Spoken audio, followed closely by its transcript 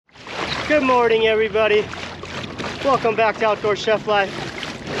Good morning, everybody. Welcome back to Outdoor Chef Life.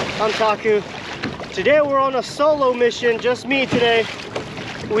 I'm Taku. Today we're on a solo mission, just me today.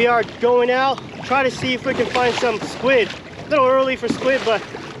 We are going out, try to see if we can find some squid. A little early for squid, but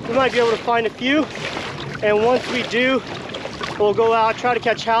we might be able to find a few. And once we do, we'll go out, try to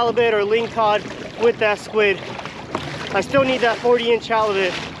catch halibut or lingcod with that squid. I still need that 40-inch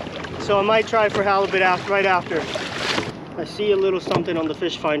halibut, so I might try for halibut right after. I see a little something on the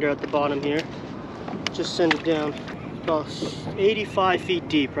fish finder at the bottom here. Just send it down. About 85 feet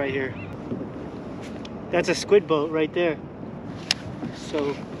deep right here. That's a squid boat right there.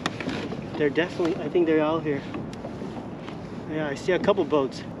 So they're definitely, I think they're out here. Yeah, I see a couple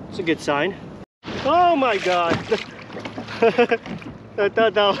boats. It's a good sign. Oh my God. I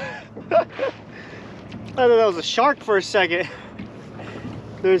thought that was a shark for a second.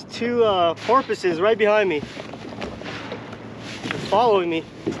 There's two porpoises right behind me. They're following me.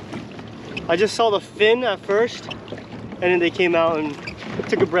 I just saw the fin at first, and then they came out and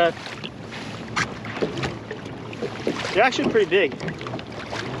took a breath. They're actually pretty big.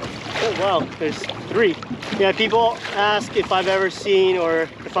 Oh wow, there's three. Yeah, people ask if I've ever seen or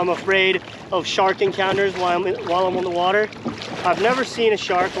if I'm afraid of shark encounters while I'm on the water. I've never seen a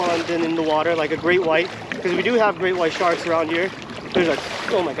shark while I'm in the water, like a great white, because we do have great white sharks around here. There's like,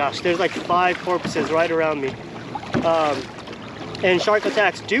 oh my gosh, there's like 5 porpoises right around me. And shark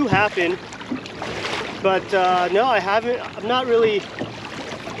attacks do happen, but no, I haven't. I'm not really,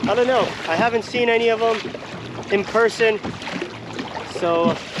 I don't know. I haven't seen any of them in person.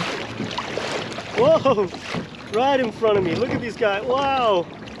 So, whoa, right in front of me. Look at these guys. Wow,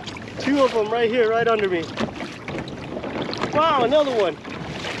 2 of them right here, right under me. Wow, another one.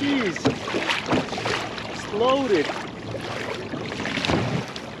 Jeez, it's loaded.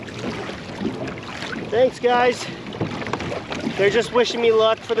 Thanks, guys. They're just wishing me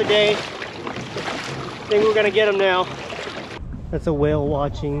luck for the day. I think we're gonna get them now. That's a whale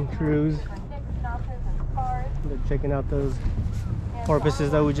watching cruise. They're checking out those porpoises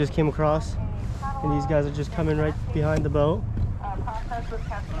that we just came across. And these guys are just coming right behind the boat.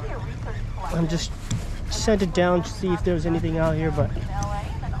 I'm just sent it down to see if there's anything out here, but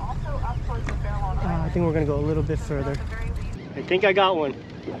I think we're gonna go a little bit further. I think I got one.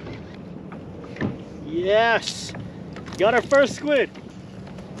 Yes! Got our first squid.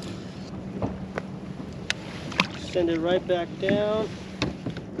 Send it right back down.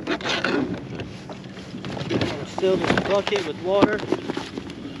 I'll fill this bucket with water.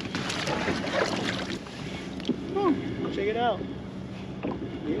 Oh, check it out.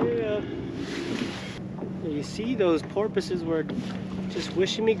 Yeah. You see, those porpoises were just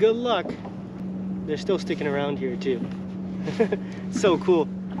wishing me good luck. They're still sticking around here too. So cool.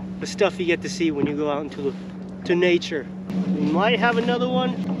 The stuff you get to see when you go out into nature. We might have another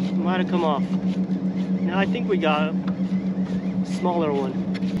one. Might have come off. Now I think we got a smaller one.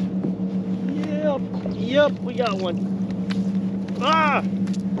 Yep, we got one. Ah!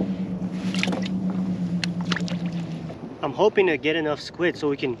 I'm hoping to get enough squid so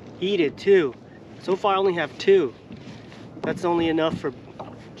we can eat it too. So far I only have 2. That's only enough for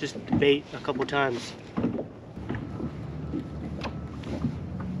just bait a couple times.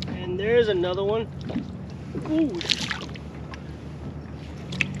 And there's another one. Ooh.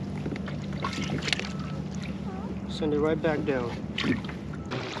 Send it right back down.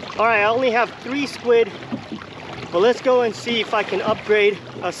 All right, I only have 3 squid, but let's go and see if I can upgrade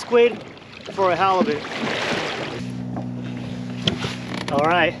a squid for a halibut. All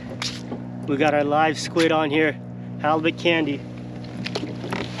right, we got our live squid on here, halibut candy.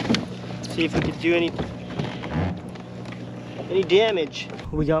 See if we could do any damage.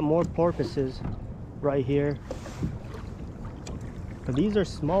 We got more porpoises right here, but these are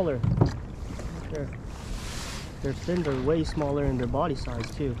smaller. Their fins are way smaller and their body size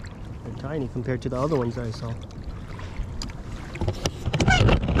too. They're tiny compared to the other ones that I saw.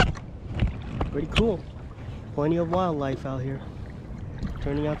 Pretty cool. Plenty of wildlife out here.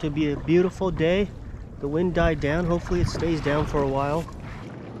 Turning out to be a beautiful day. The wind died down. Hopefully it stays down for a while.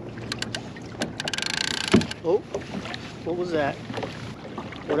 Oh, what was that?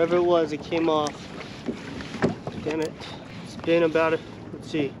 Whatever it was, it came off. Damn it. It's been about, let's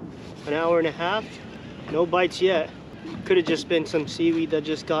see, an hour and a half. No bites yet. Could have just been some seaweed that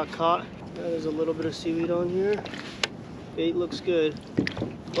just got caught. There's a little bit of seaweed on here. Bait looks good.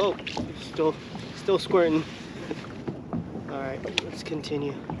 Oh, still squirting. All right, let's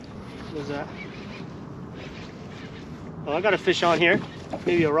continue. What was that? Oh, I got a fish on here.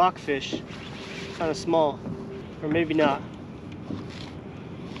 Maybe a rockfish. Kind of small, or maybe not.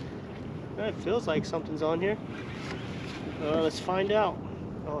 It feels like something's on here. Let's find out.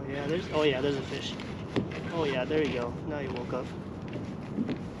 Oh yeah, there's a fish. Oh yeah, there you go. Now you woke up.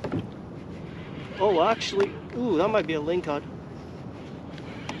 Oh, actually, ooh, that might be a lingcod.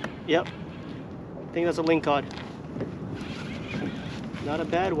 Yep, I think that's a lingcod. Not a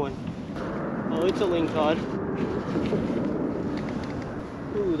bad one. Oh, it's a lingcod.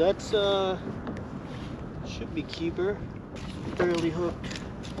 Ooh, that's should be keeper. Barely hooked.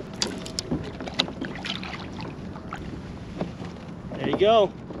 There you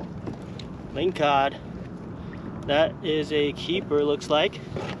go. Lingcod. That is a keeper, looks like.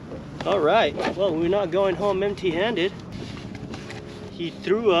 All right, well, we're not going home empty-handed. He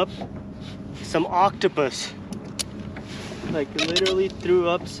threw up some octopus. Like, literally threw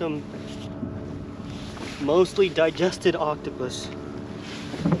up some mostly digested octopus.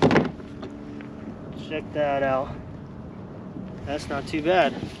 Check that out. That's not too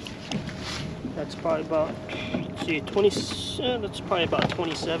bad. That's probably about, let's see, that's probably about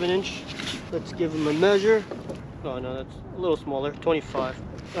 27 inch. Let's give him a measure. Oh no, that's a little smaller, 25.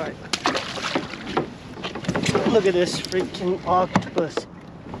 All right. Look at this freaking octopus.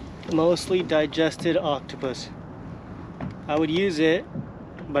 Mostly digested octopus. I would use it,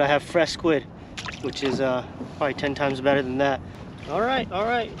 but I have fresh squid, which is probably 10 times better than that. All right.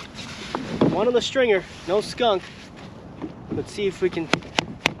 One on the stringer, no skunk. Let's see if we can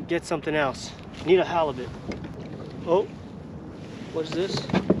get something else. Need a halibut. Oh, what is this?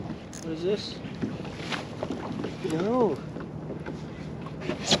 What is this? No.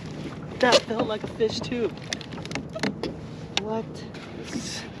 That felt like a fish too. What?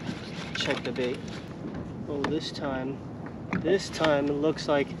 Let's check the bait. Oh, this time it looks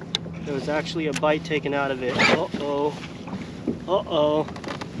like there was actually a bite taken out of it. Uh-oh. Uh-oh.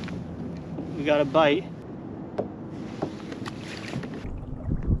 We got a bite.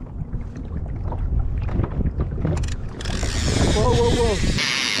 Whoa, whoa, whoa.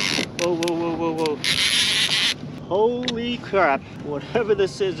 Whoa, whoa, whoa, whoa, whoa. Holy crap. Whatever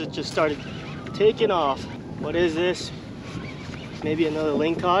this is, it just started taking off. What is this? Maybe another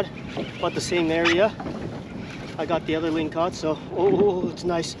lingcod, about the same area. I got the other lingcod, so, oh, it's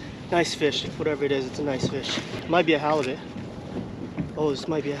nice fish. Whatever it is, it's a nice fish. Might be a halibut. Oh, this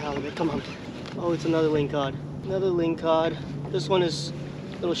might be a halibut, come on. Oh, it's another lingcod. Another lingcod. This one is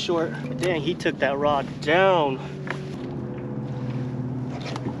a little short. But dang, he took that rod down.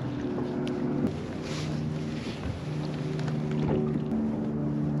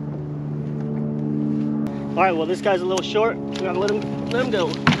 All right, well, this guy's a little short. We gotta let him go.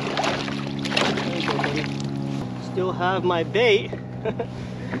 There you go, buddy. Still have my bait.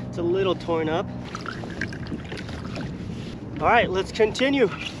 It's a little torn up. All right, let's continue.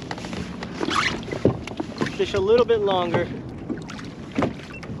 Fish a little bit longer.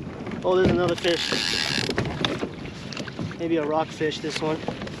 Oh, there's another fish. Maybe a rockfish, this one.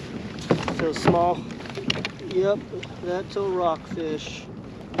 Feels small. Yep, that's a rockfish.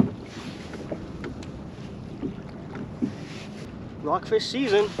 Rockfish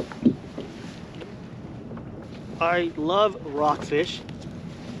season. I love rockfish,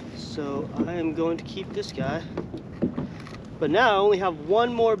 so I am going to keep this guy. But now I only have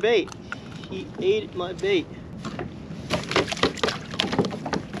one more bait. He ate my bait.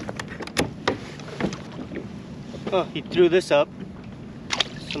 Oh, he threw this up.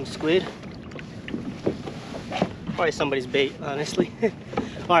 Some squid. Probably somebody's bait, honestly.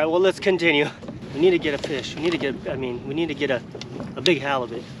 All right, well, let's continue. We need to get a fish. We need to get a big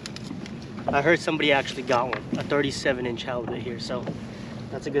halibut. I heard somebody actually got one, a 37-inch halibut here, so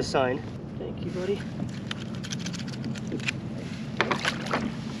that's a good sign. Thank you, buddy.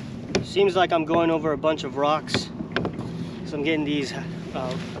 Seems like I'm going over a bunch of rocks, so I'm getting these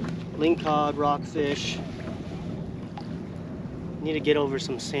lingcod, rockfish. Need to get over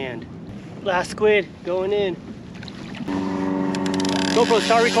some sand. Last squid going in. GoPro,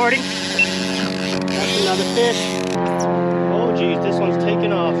 start recording. That's another fish. Oh geez, this one's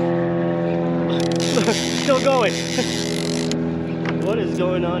taking off. Still going. What is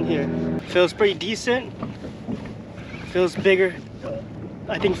going on here? Feels pretty decent. Feels bigger.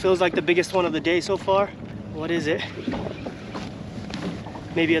 I think feels like the biggest one of the day so far. What is it?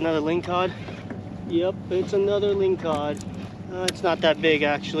 Maybe another lingcod? Yep, it's another lingcod. It's not that big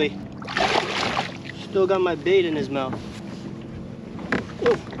actually. Still got my bait in his mouth.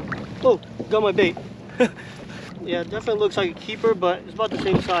 Oh, got my bait. Yeah, it definitely looks like a keeper, but it's about the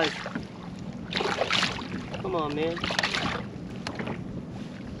same size. Come on, man.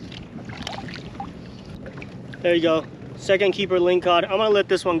 There you go. Second keeper lingcod. I'm gonna let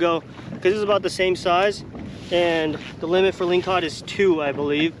this one go because it's about the same size, and the limit for lingcod is 2, I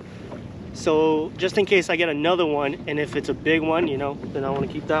believe. So just in case I get another one, and if it's a big one, you know, then I want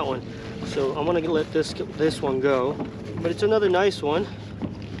to keep that one. So I'm gonna let this one go, but it's another nice one.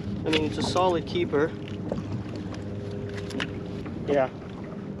 I mean, it's a solid keeper. Yeah,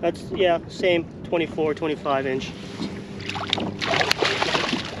 that's, yeah, same 24, 25 inch.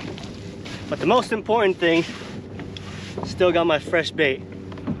 But the most important thing, still got my fresh bait,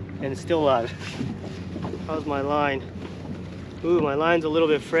 and it's still alive. How's my line? Ooh, my line's a little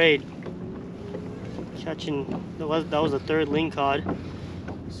bit frayed. Catching, that was the third Lingcod.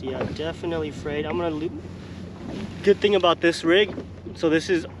 So yeah, definitely frayed. I'm gonna, good thing about this rig, so this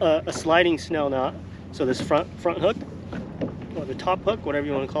is a sliding snell knot. So this front hook, or the top hook, whatever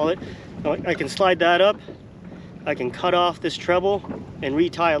you want to call it, I can slide that up. I can cut off this treble and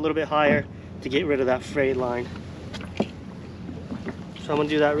retie a little bit higher to get rid of that frayed line. So I'm gonna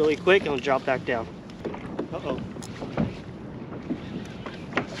do that really quick and I'll drop back down. Uh-oh.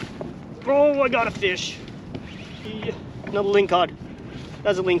 Oh, I got a fish. Yeah. Another Lingcod.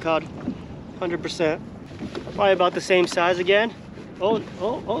 That's a Lingcod, 100%. Probably about the same size again. Oh,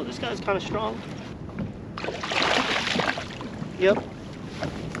 this guy's kind of strong. Yep,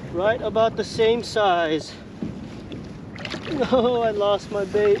 right about the same size. No, I lost my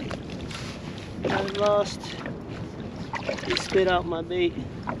bait. He spit out my bait.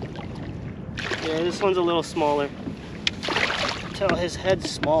 Yeah, this one's a little smaller. Tell his head's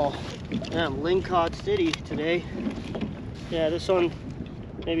small. Damn, Lingcod City today. Yeah, this one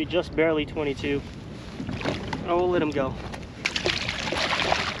maybe just barely 22. I will let him go.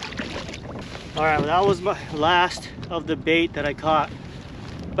 All right, well, that was my last of the bait that I caught,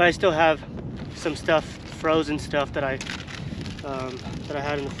 but I still have some stuff, frozen stuff that I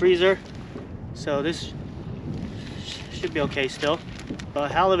had in the freezer. So this should be okay still.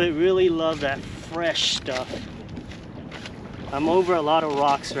 But halibut really love that fresh stuff. I'm over a lot of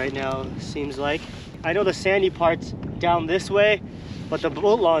rocks right now, seems like. I know the sandy part's down this way, but the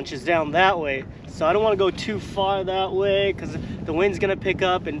boat launch is down that way. So I don't want to go too far that way because the wind's gonna pick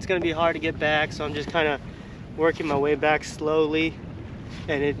up and it's gonna be hard to get back. So I'm just kind of working my way back slowly,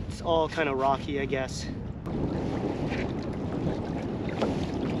 and it's all kind of rocky, I guess.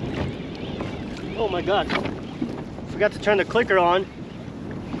 Oh my God, forgot to turn the clicker on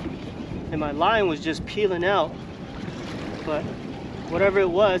and my line was just peeling out, but whatever it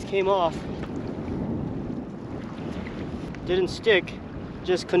was came off. Didn't stick,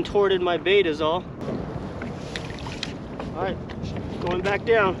 just contorted my bait is all. All right, going back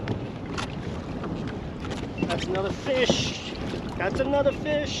down. That's another fish. That's another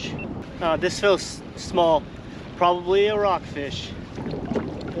fish. This feels small, probably a rockfish.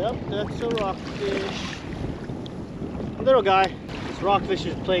 Yep, that's a rockfish. Little guy, this rockfish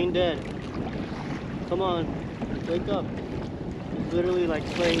is playing dead. Come on, wake up. He's literally like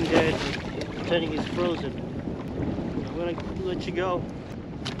playing dead, pretending he's frozen. I'm gonna let you go.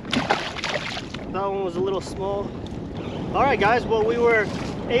 That one was a little small. All right, guys, well, we were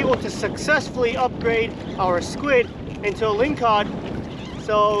able to successfully upgrade our squid into a Lingcod.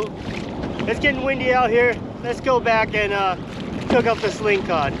 So it's getting windy out here. Let's go back and cook up this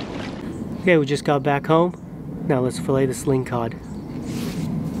Lingcod. Okay, we just got back home. Now let's fillet this Lingcod.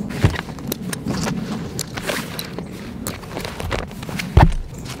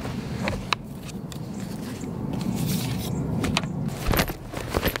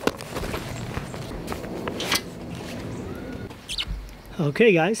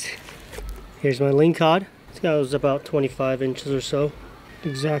 Okay guys, here's my Lingcod. This guy was about 25 inches or so.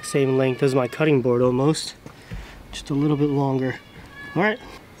 Exact same length as my cutting board almost. Just a little bit longer. Alright,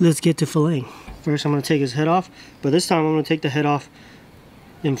 let's get to filleting. First I'm going to take his head off, but this time I'm going to take the head off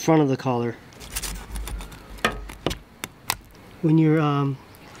in front of the collar. When you're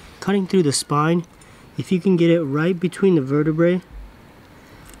cutting through the spine, if you can get it right between the vertebrae,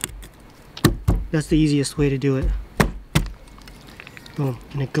 that's the easiest way to do it. Boom,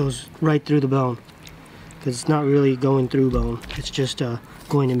 and it goes right through the bone, because it's not really going through bone, it's just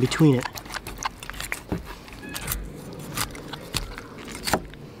going in between it.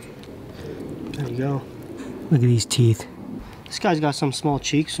 There you go. Look at these teeth. This guy's got some small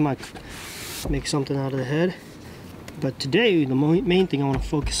cheeks, so might make something out of the head. But today the main thing I want to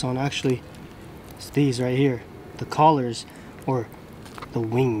focus on actually is these right here, the collars or the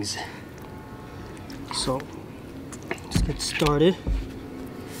wings. So let's get started.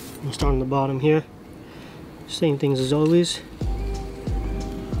 I'm starting the bottom here. Same things as always.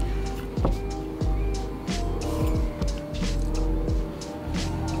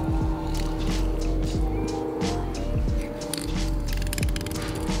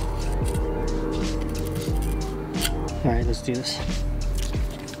 Alright, let's do this.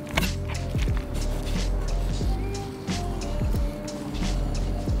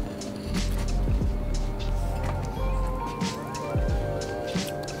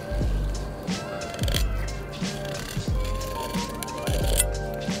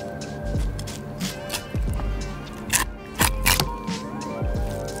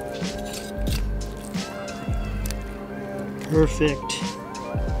 Perfect.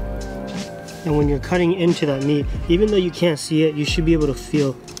 And when you're cutting into that meat, even though you can't see it, you should be able to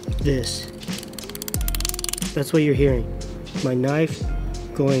feel this. That's what you're hearing. My knife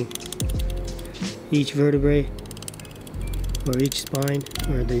going each vertebrae or each spine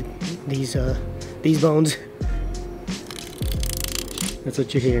or these bones. That's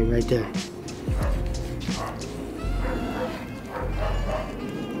what you're hearing right there.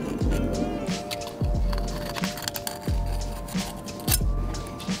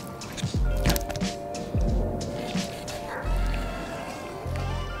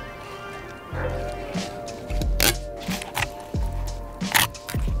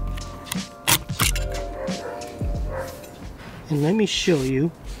 And let me show you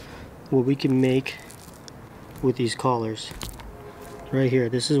what we can make with these collars. Right here,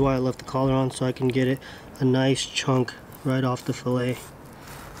 this is why I left the collar on, so I can get it a nice chunk right off the fillet.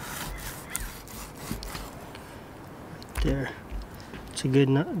 Right there. It's a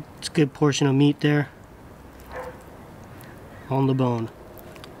good portion of meat there on the bone.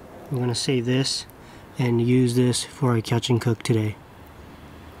 We're gonna save this and use this for our catch and cook today.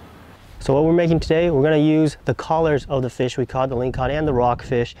 So what we're making today, we're gonna use the collars of the fish we caught, the lingcod and the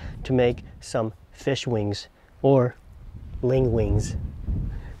rockfish, to make some fish wings, or ling wings.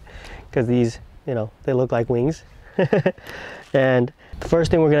 Because these, you know, they look like wings. And the first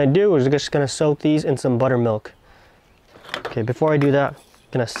thing we're gonna do is we're just gonna soak these in some buttermilk. Okay, before I do that,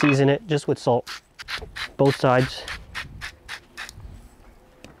 I'm gonna season it just with salt, both sides.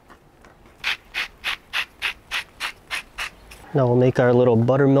 Now we'll make our little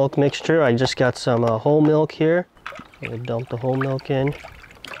buttermilk mixture. I just got some whole milk here. I'm gonna dump the whole milk in.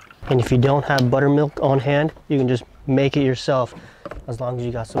 And if you don't have buttermilk on hand, you can just make it yourself, as long as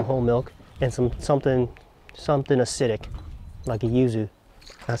you got some whole milk and something acidic, like a yuzu.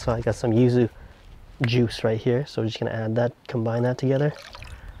 That's why I got some yuzu juice right here. So we're just gonna add that, combine that together.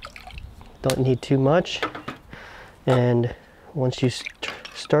 Don't need too much. And once you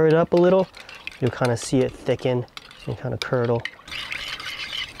stir it up a little, you'll kind of see it thicken and kind of curdle.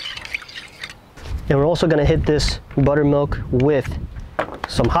 And we're also gonna hit this buttermilk with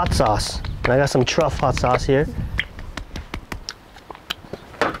some hot sauce. And I got some truff hot sauce here.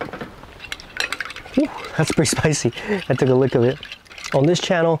 Whew, that's pretty spicy. I took a lick of it. On this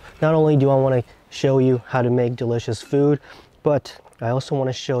channel, not only do I want to show you how to make delicious food, but I also want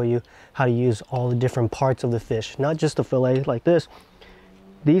to show you how to use all the different parts of the fish, not just the fillet like this.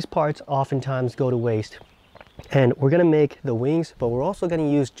 These parts oftentimes go to waste. And we're gonna make the wings, but we're also gonna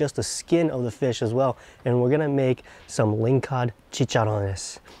use just the skin of the fish as well. And we're gonna make some Lingcod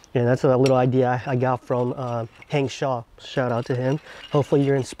chicharrones. And that's a little idea I got from Hank Shaw. Shout out to him. Hopefully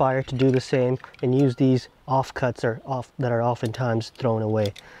you're inspired to do the same and use these offcuts that are oftentimes thrown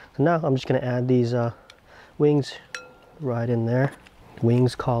away. So now I'm just gonna add these wings right in there.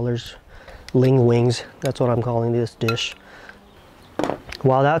 Wings, collars, ling wings. That's what I'm calling this dish.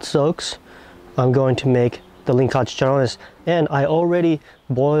 While that soaks, I'm going to make the Lingcod chicharrones, and I already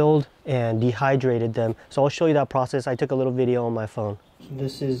boiled and dehydrated them, so I'll show you that process. I took a little video on my phone. So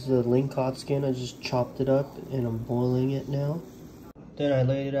this is the Lingcod skin. I just chopped it up and I'm boiling it now. Then I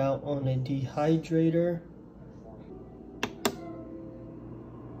laid it out on a dehydrator.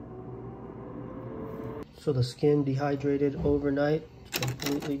 So the skin dehydrated overnight. It's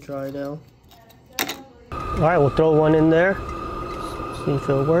completely dry now. Alright, we'll throw one in there. See if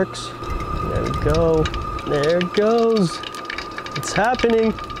it works. There we go. There it goes. It's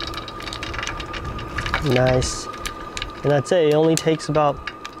happening. Nice. And that's it. It only takes about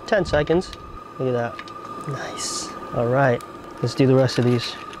 10 seconds. Look at that. Nice. All right. Let's do the rest of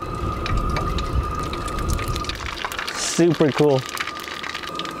these. Super cool.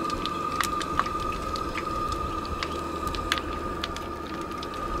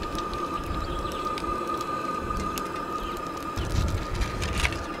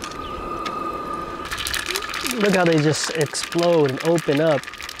 Look how they just explode and open up.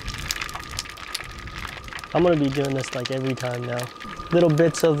 I'm gonna be doing this like every time now. Little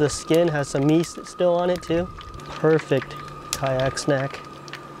bits of the skin has some meat still on it too. Perfect kayak snack.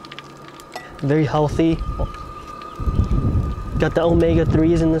 Very healthy. Got the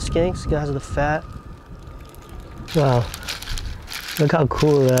omega-3s in the skin, it has the fat. Wow, look how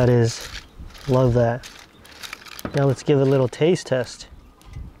cool that is. Love that. Now let's give it a little taste test.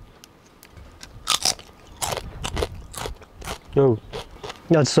 Oh,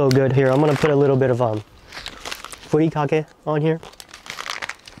 that's so good. Here, I'm gonna put a little bit of furikake on here.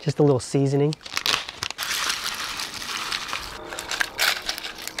 Just a little seasoning.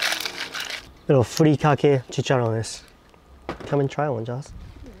 Little furikake chicharrones. Come and try one, Joss.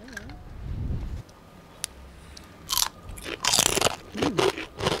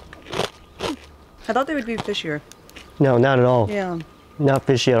 I thought they would be fishier. No, not at all. Yeah. Not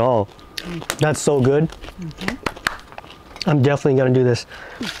fishy at all. That's so good. I'm definitely gonna do this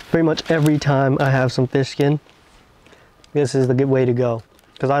pretty much every time I have some fish skin. This is the good way to go.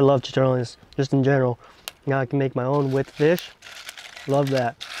 Because I love chicharrones just in general. Now I can make my own with fish. Love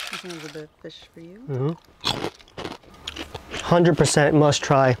that. This one's a bit of fish for you. 100% must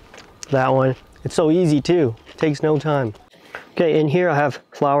try that one. It's so easy too. It takes no time. Okay, in here I have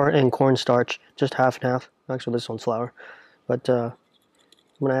flour and cornstarch, just half and half. Actually, this one's flour. But I'm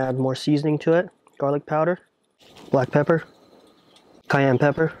gonna add more seasoning to it. Garlic powder, black pepper, cayenne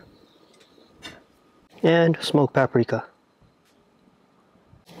pepper, and smoked paprika.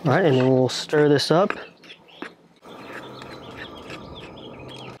 All right, and then we'll stir this up.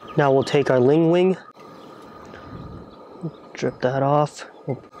 Now we'll take our ling wing, drip that off.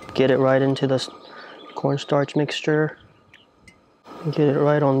 We'll get it right into this cornstarch mixture. Get it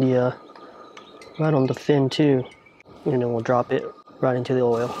right on the fin too, and then we'll drop it right into the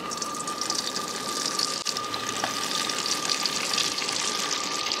oil.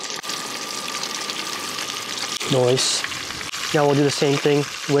 Nice. Now we'll do the same thing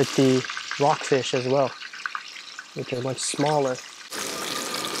with the rockfish as well, which are much smaller.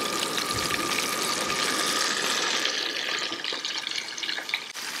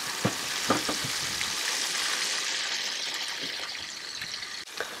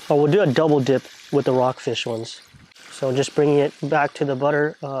 Oh, we'll do a double dip with the rockfish ones. So just bringing it back to the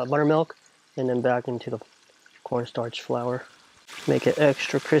buttermilk and then back into the cornstarch flour. Make it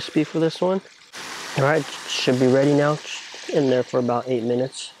extra crispy for this one. All right, should be ready now. In there for about 8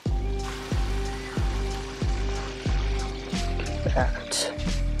 minutes. That.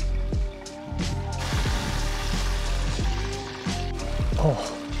 Oh,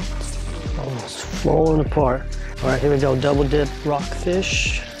 almost falling apart. All right, here we go. Double dip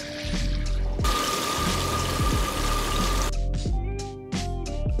rockfish.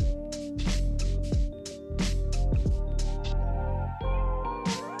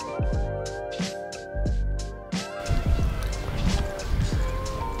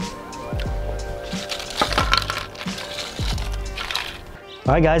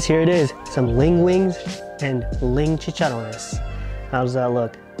 All right, guys, here it is. Some ling wings and ling chicharrones. How does that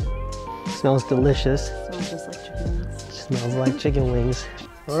look? Smells delicious. Smells just like chicken wings. Smells like chicken wings.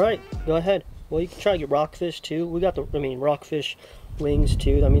 All right, go ahead. Well, you can try to get rockfish too. We got rockfish wings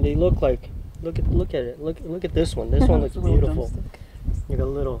too. I mean, they look like, look at it. Look at this one. This one looks beautiful. Like a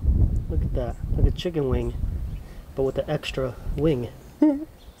little, look at that. Like a chicken wing, but with the extra wing.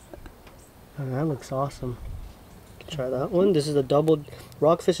 That looks awesome. Try that one. This is a double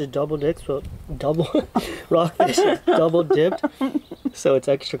rockfish is double dipped, so rockfish is double dipped, so it's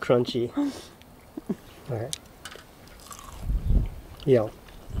extra crunchy. All right. Yeah.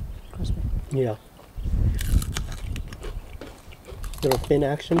 Crispy. Yeah. Little fin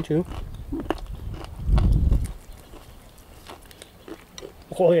action too.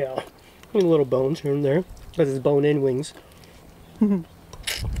 Oh yeah. And little bones here and there, because it's bone-in wings.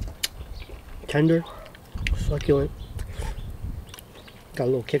 Tender, succulent. Got a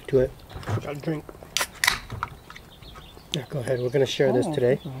little kick to it. Got a drink. Yeah, go ahead. We're gonna share this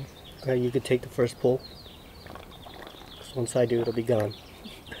today. Nice. Okay, you could take the first pull. Because once I do, it'll be gone.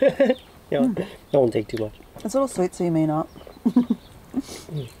 Yeah, that won't take too much. It's a little sweet, so you may not.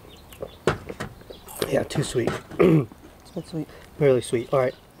 Yeah, too sweet. It's a bit sweet. Really sweet. All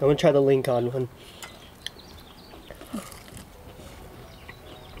right, I'm gonna try the Lingcod one.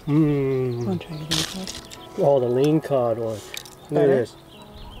 Want to try the Lingcod? Oh, the Lingcod one. Look at this.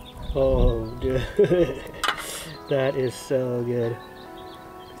 Oh, dude. That is so good.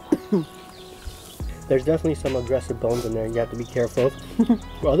 There's definitely some aggressive bones in there you have to be careful of.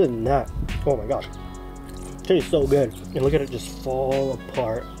 But other than that, oh my gosh. It tastes so good. And look at it just fall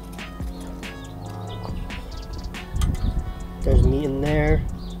apart. There's meat in there.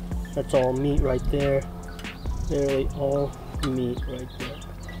 That's all meat right there. Literally all meat right there.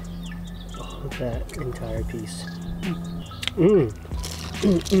 Oh, that entire piece.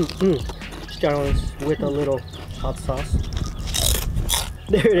 Chicharrones with a little hot sauce.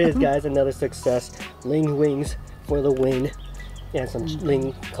 There it is, guys. Another success. Ling wings for the win. And some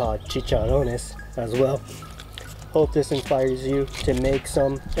Lingcod chicharrones as well. Hope this inspires you to make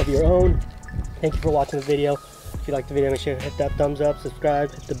some of your own. Thank you for watching the video. If you liked the video, make sure to hit that thumbs up,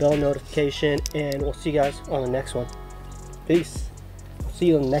 subscribe, hit the bell notification, and we'll see you guys on the next one. Peace. See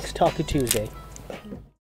you on the next Taco Tuesday.